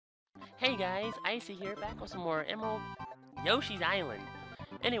Hey guys, Icy here, back with some more Emerald Yoshi's Island.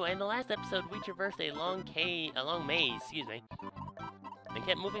 Anyway, in the last episode, we traversed a long maze, and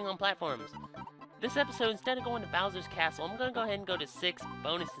kept moving on platforms. This episode, instead of going to Bowser's Castle, I'm gonna go ahead and go to 6,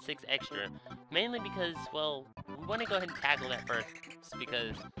 bonus to 6 extra. Mainly because, well, we want to go ahead and tackle that first,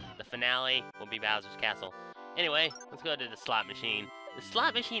 because the finale will be Bowser's Castle. Anyway, let's go to the slot machine. The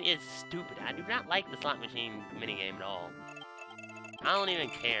slot machine is stupid. I do not like the slot machine minigame at all. I don't even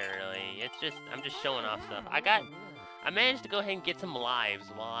care, really. I'm just showing off stuff. I managed to go ahead and get some lives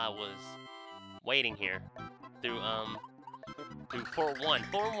while I was waiting here. Through 4-1.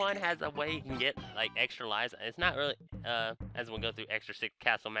 4-1 has a way you can get, like, extra lives. It's not really, as we'll go through extra 6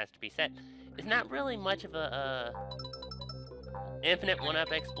 Castle Masterpiece set, it's not really much of a, infinite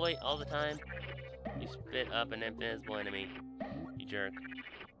 1-up exploit all the time. You spit up an invisible enemy, you jerk.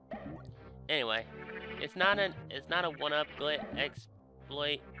 Anyway, it's not a 1-up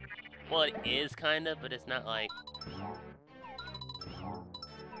exploit. Well, it is kinda, but it's not like. I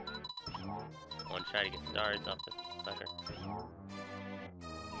want to try to get stars off the sucker.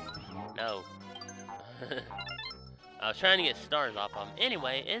 No. I was trying to get stars off of him.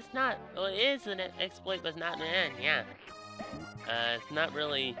 Anyway, it's not. Well, it is an exploit, but it's not. Yeah. It's not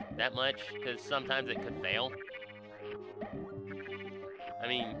really that much because sometimes it could fail. I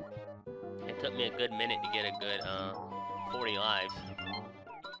mean, it took me a good minute to get a good 40 lives.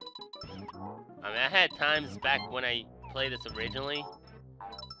 I mean, I had times back when I played this originally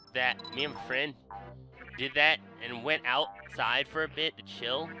that me and my friend did that and went outside for a bit to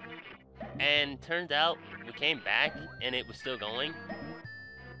chill, and turns out we came back and it was still going.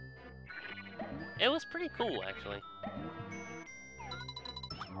 It was pretty cool, actually.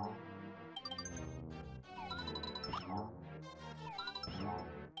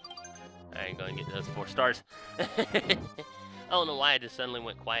 I ain't gonna get those 4 stars. I don't know why I just suddenly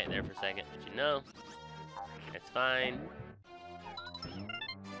went quiet there for a second, but you know, it's fine.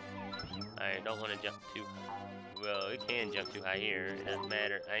 I don't want to jump too high. Well, it can jump too high here. It doesn't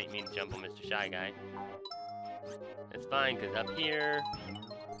matter. I ain't mean to jump on Mr. Shy Guy. It's fine, because up here,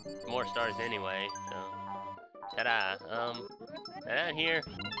 more stars anyway, so. Ta-da. Down here,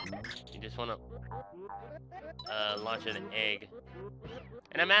 you just want to launch an egg.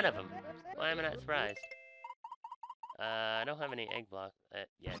 And I'm out of them. Why am I not surprised? I don't have any egg blocks.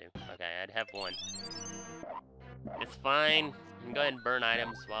 Yeah, I do. Okay, I'd have one. It's fine. You can go ahead and burn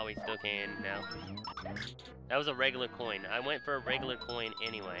items while we still can now. That was a regular coin. I went for a regular coin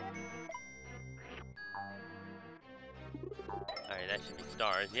anyway. Alright, that should be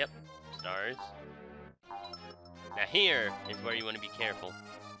stars. Yep, stars. Now here is where you want to be careful.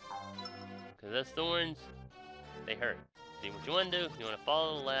 Because those thorns, they hurt. See what you want to do, you want to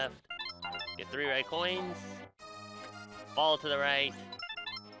follow to the left, get 3 red coins, fall to the right,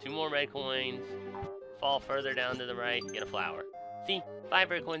 2 more red coins, fall further down to the right, get a flower. See, 5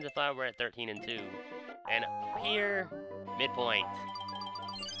 red coins and flower, we're at 13 and 2. And up here, midpoint.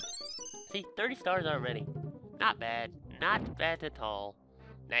 See, 30 stars already. Not bad, not bad at all.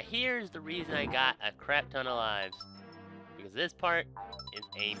 Now here's the reason I got a crap ton of lives. Because this part is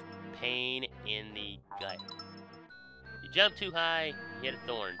a pain in the gut. You jump too high, you hit a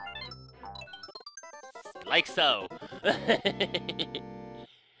thorn. Like so.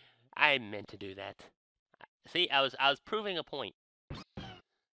 I meant to do that. See, I was proving a point.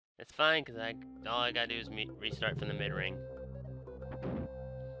 It's fine, because all I gotta do is restart from the mid-ring.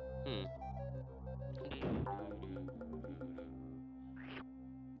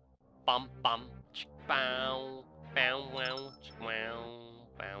 Bum bum chick bow bow wow chick wow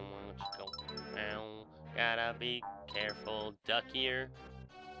bow wow chick bow. Gotta be careful, duck here.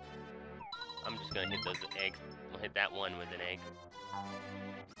 I'm just gonna hit those eggs. I'm gonna hit that one with an egg.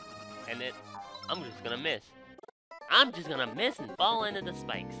 And then I'm just gonna miss. I'm just gonna miss and fall into the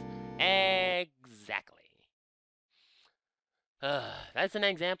spikes. Exactly. That's an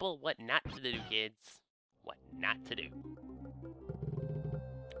example of what not to do, kids. What not to do.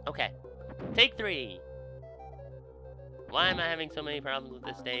 Okay. Take 3. Why am I having so many problems with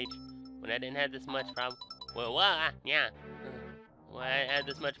this stage when I didn't have this much problem? Well, yeah. Well, I had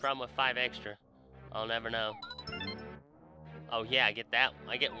this much problem with 5 extra. I'll never know. Oh yeah, I get that.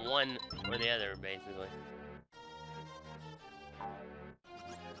 I get one or the other, basically.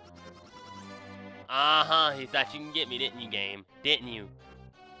 You thought you can get me, didn't you, game? Didn't you?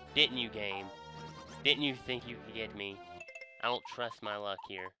 Didn't you, game? Didn't you think you could get me? I don't trust my luck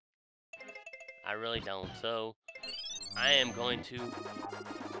here. I really don't. So, I am going to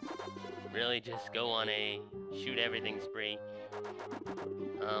really just go on a shoot everything spree.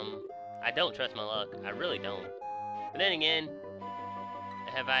 I don't trust my luck. I really don't. But then again,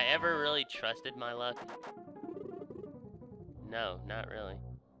 have I ever really trusted my luck? No, not really.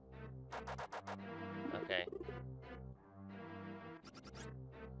 Okay.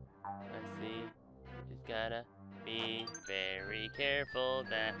 Let's see. Just gotta be very careful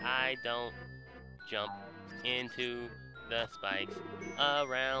that I don't jump into the spikes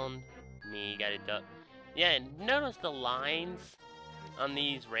around me. Gotta duck. Yeah, notice the lines on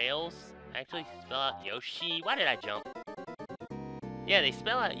these rails actually spell out Yoshi. Why did I jump? Yeah, they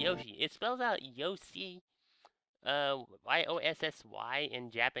spell out Yoshi. It spells out Yoshi, Yossy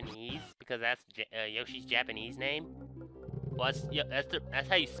in Japanese because that's Yoshi's Japanese name. Well, that's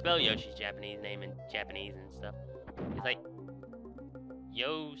how you spell Yoshi's Japanese name in Japanese and stuff. It's like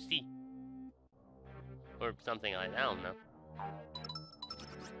Yoshi or something like that. I don't know.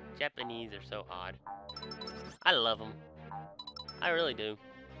 Japanese are so odd. I love them. I really do.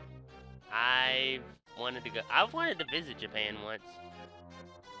 I've wanted to visit Japan once.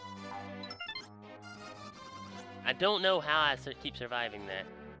 I don't know how I keep surviving that.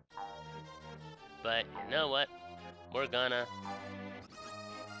 But you know what? We're gonna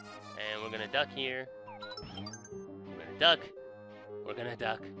duck here. We're gonna duck. We're gonna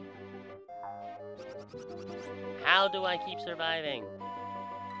duck. How do I keep surviving?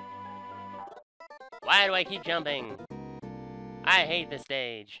 Why do I keep jumping? I hate this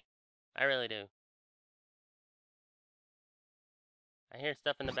stage. I really do. I hear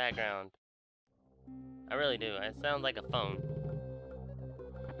stuff in the background. I really do. It sounds like a phone.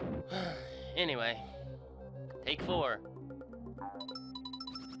 Anyway. Take 4.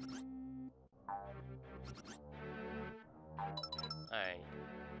 Alright.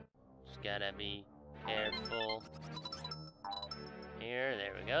 Just gotta be careful. Here,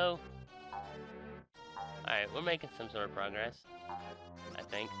 there we go. Alright, we're making some sort of progress. I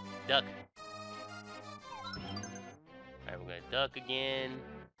think. Duck. Alright, we're gonna duck again.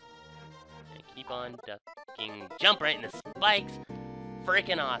 And keep on ducking. Jump right in the spikes!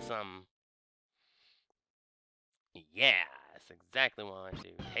 Freaking awesome! Yeah, that's exactly what I want to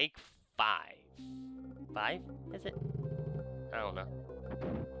do. Take 5. 5? Is it? I don't know.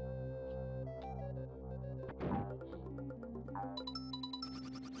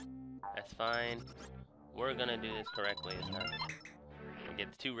 That's fine. We're gonna do this correctly this time. We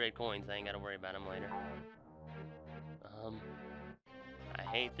get the 2 red coins, I ain't gotta worry about them later. I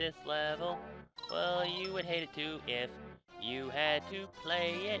hate this level. Well, you would hate it too if you had to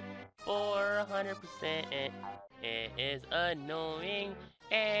play it for 100%. It is annoying,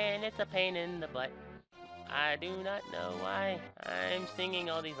 and it's a pain in the butt. I do not know why I'm singing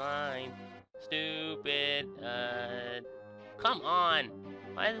all these lines. Stupid, come on!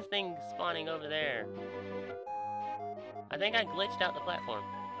 Why is this thing spawning over there? I think I glitched out the platform.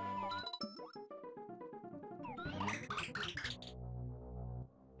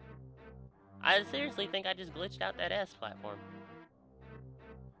 I seriously think I just glitched out that S platform.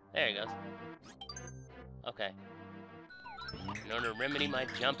 There it goes. Okay. In order to remedy my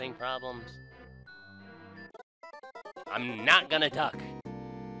jumping problems, I'm not gonna duck.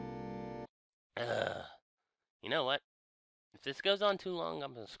 You know what? If this goes on too long,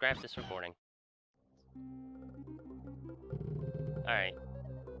 I'm gonna scrap this recording. Alright.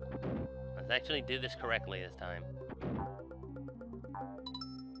 Let's actually do this correctly this time.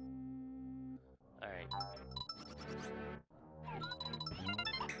 Alright.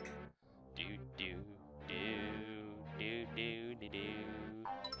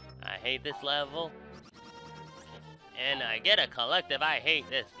 I hate this level. And I get a collective I hate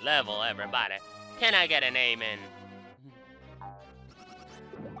this level, everybody. Can I get an amen?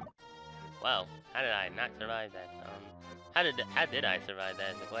 Wow, how did I not survive that? How did I survive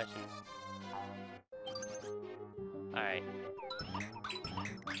that is the question. Alright.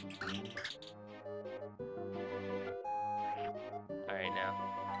 Alright now.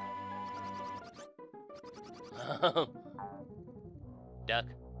 Duck.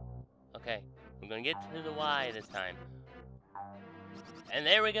 Okay, we're gonna get to the Y this time. And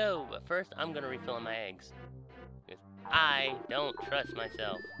there we go! But first, I'm gonna refill my eggs. Because I don't trust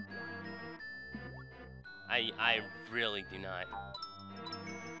myself. I really do not.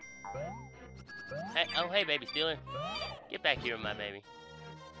 Hey, oh hey baby stealer. Get back here with my baby.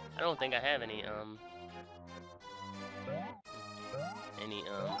 I don't think I have any,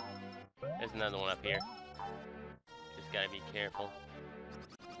 there's another one up here. Just gotta be careful.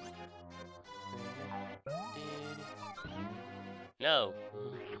 No,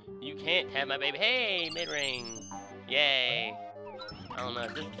 you can't have my baby. Hey, mid-ring. Yay. I don't know,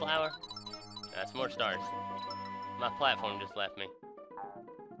 is this a flower? That's more stars. My platform just left me.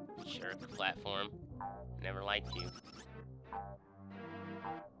 Jerk platform. Never liked you.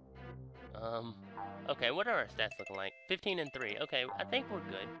 Okay, what are our stats looking like? 15 and 3. Okay, I think we're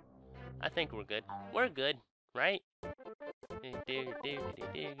good. I think we're good. We're good, right?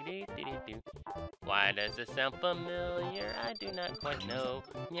 Why does this sound familiar? I do not quite know.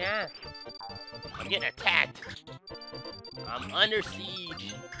 Yeah. I'm getting attacked. I'm under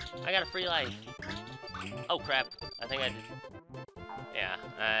siege. I got a free life. Oh, crap. I think I just... Yeah,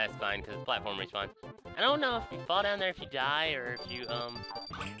 that's fine, because platform respawns. I don't know if you fall down there if you die, or if you,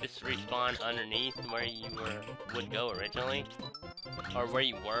 just respawn underneath where you would go originally. Or where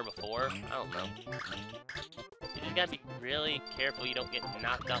you were before. I don't know. You just gotta be really careful you don't get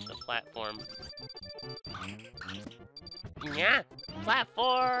knocked off the platform. Yeah!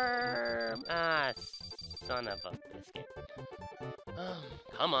 Platform! Ah, son of a biscuit. Oh,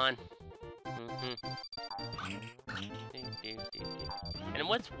 come on. And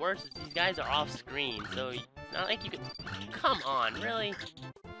what's worse is these guys are off screen, so it's not like you could... Come on, really?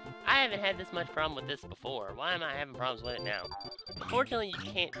 I haven't had this much problem with this before. Why am I having problems with it now? Unfortunately, you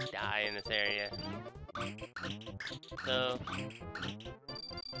can't die in this area. So...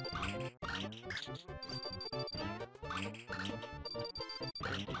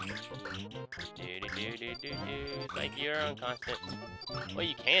 It's like you're on constant... Well,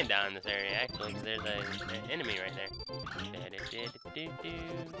 you can die in this area, actually, because there's an enemy right there.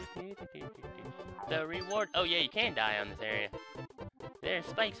 The reward... Oh, yeah, you can die on this area. There's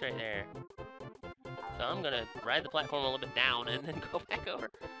spikes right there. So I'm gonna ride the platform a little bit down and then go back over.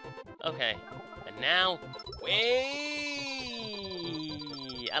 Okay. And now... Whee!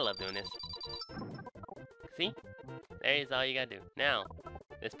 I love doing this. See? There's all you gotta do. Now,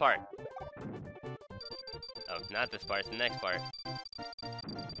 this part. Oh, not this part, it's the next part.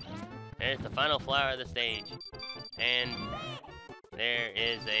 There's the final flower of the stage. And there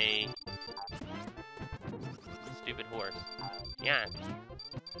is a stupid horse. Yeah.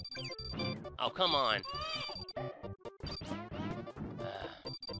 Oh, come on.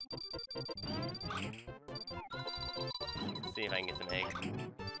 Let's see if I can get some eggs.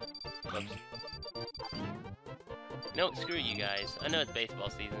 Whoops. No, screw you guys. I know it's baseball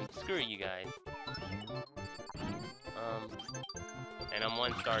season. Screw you guys. And I'm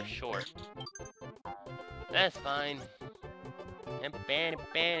 1 star short. That's fine.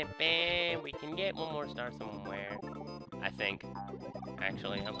 We can get 1 more star somewhere. I think.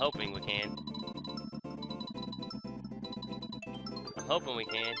 Actually, I'm hoping we can. I'm hoping we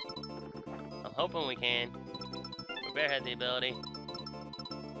can. I'm hoping we can. We better have the ability.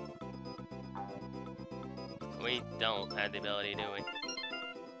 We don't have the ability, do we?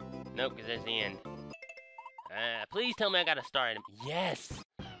 Nope, because there's the end. Please tell me I got a star item. Yes!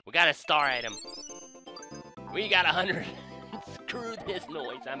 We got a star item. We got 100. Screw this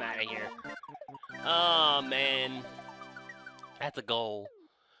noise. I'm out of here. Oh, man. That's a goal.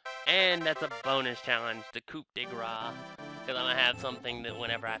 And that's a bonus challenge, the coup de grace. Because I'm going to have something that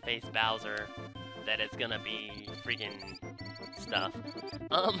whenever I face Bowser, that it's going to be freaking stuff.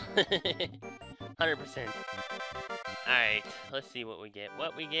 100%. Alright, let's see what we get.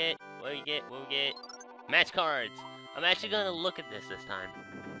 What we get. Match cards. I'm actually going to look at this time.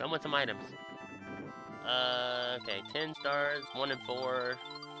 I want some items. Okay, 10 stars, 1 and 4.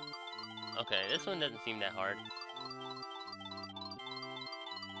 Okay, this one doesn't seem that hard.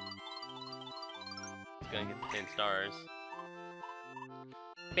 Just gonna get the 10 stars.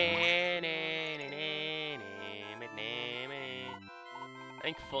 I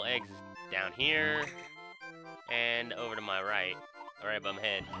think full eggs is down here. And over to my right. Right above my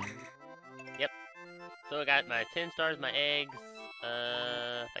head. Yep. So I got my 10 stars, my eggs.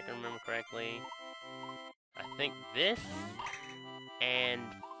 If I can remember correctly. I think this and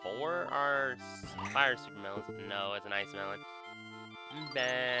 4 are fire super melons. No, it's an ice melon.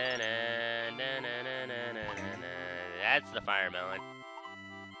 That's the fire melon.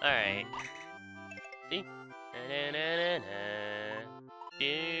 Alright. See?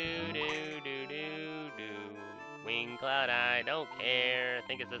 Wing cloud, I don't care. I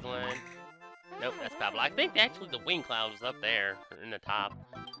think it's this one. Nope, that's Pablo. I think actually the wing cloud was up there in the top.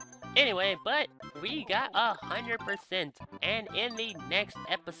 Anyway, but we got 100%, and in the next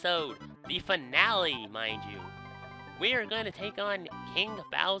episode, the finale, mind you, we are going to take on King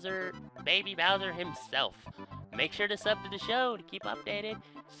Bowser, Baby Bowser himself. Make sure to sub to the show to keep updated.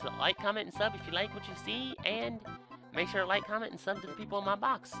 So like, comment, and sub if you like what you see, and make sure to like, comment, and sub to the people in my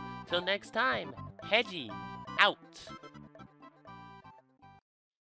box. Till next time, Hedgie, out.